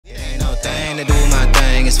to do my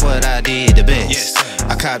thing, it's what I did the best.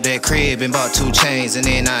 I copped that crib and bought 2 chains and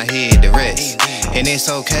then I hid the rest. And it's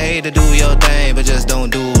okay to do your thing, but just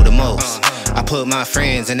don't do the most. I put my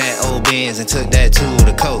friends in that old Benz and took that to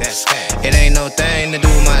the coast. It ain't no thing to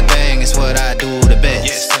do my thing, it's what I do the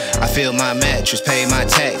best. I fill my mattress, pay my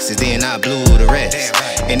taxes, then I blew the rest.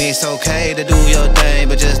 And it's okay to do your thing,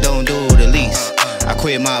 but just don't do the least. I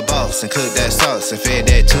quit my boss and cooked that sauce and fed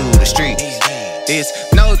that to the streets.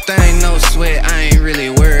 It's no thing, no sweat, I ain't really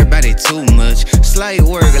worried about it too much. Slight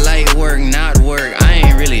work, light work, not work, I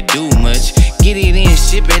ain't really do much. Get it in,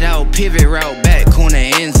 ship it out, pivot route, back corner,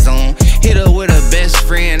 end zone. Hit her with a best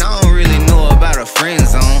friend, I don't really know about a friend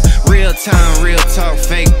zone. Real time, real talk,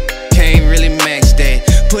 fake, can't really match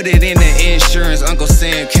that. Put it in the insurance, Uncle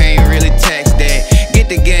Sam can't really tax